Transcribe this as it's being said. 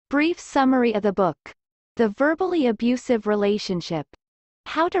Brief summary of the book. The Verbally Abusive Relationship.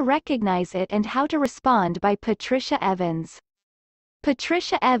 How to Recognize It and How to Respond by Patricia Evans.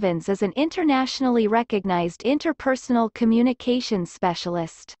 Patricia Evans is an internationally recognized interpersonal communications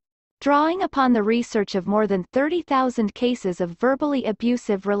specialist. Drawing upon the research of more than 30,000 cases of verbally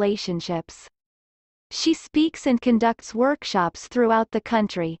abusive relationships, she speaks and conducts workshops throughout the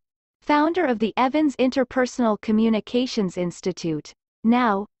country. Founder of the Evans Interpersonal Communications Institute,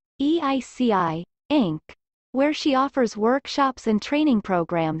 now EICI, Inc., where she offers workshops and training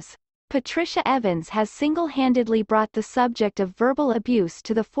programs, Patricia Evans has single-handedly brought the subject of verbal abuse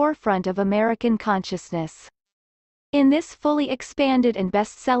to the forefront of American consciousness. In this fully expanded and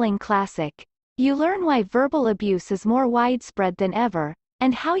best-selling classic, you learn why verbal abuse is more widespread than ever,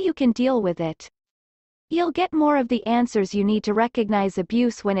 and how you can deal with it. You'll get more of the answers you need to recognize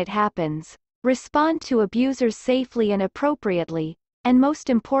abuse when it happens, respond to abusers safely and appropriately, and most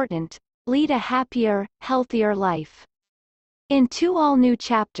important, lead a happier, healthier life. In 2 all-new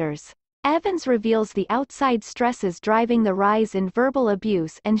chapters, Evans reveals the outside stresses driving the rise in verbal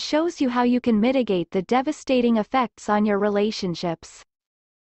abuse and shows you how you can mitigate the devastating effects on your relationships.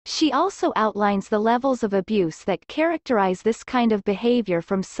 She also outlines the levels of abuse that characterize this kind of behavior,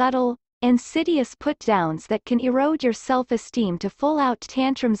 from subtle, insidious put-downs that can erode your self-esteem to full-out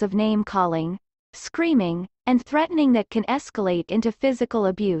tantrums of name-calling, screaming, and threatening that can escalate into physical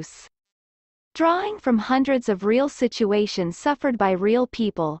abuse. Drawing from hundreds of real situations suffered by real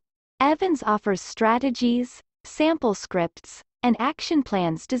people, Evans offers strategies, sample scripts, and action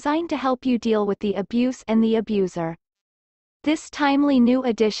plans designed to help you deal with the abuse and the abuser. This timely new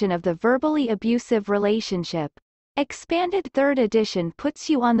edition of the Verbally Abusive Relationship, expanded 3rd edition, puts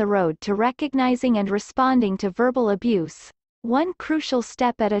you on the road to recognizing and responding to verbal abuse, one crucial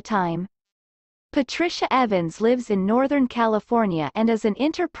step at a time. Patricia Evans lives in Northern California and is an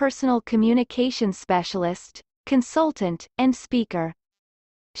interpersonal communications specialist, consultant, and speaker.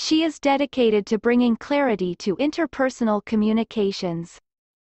 She is dedicated to bringing clarity to interpersonal communications.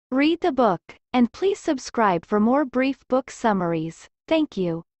 Read the book, and please subscribe for more brief book summaries. Thank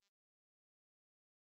you.